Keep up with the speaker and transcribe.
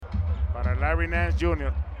para Larry Nance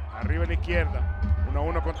Jr. Arriba a la izquierda.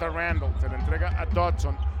 1-1 contra Randall. Se le entrega a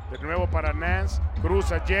Dodson. De nuevo para Nance.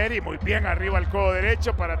 Cruza Jerry. Muy bien arriba al codo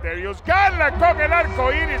derecho para Darius Garland con el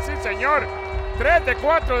arco iris. Sí, señor. 3 de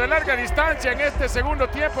 4 de larga distancia en este segundo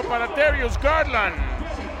tiempo para Darius Garland.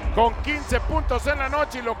 Con 15 puntos en la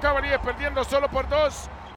noche y los Cavaliers perdiendo solo por 2.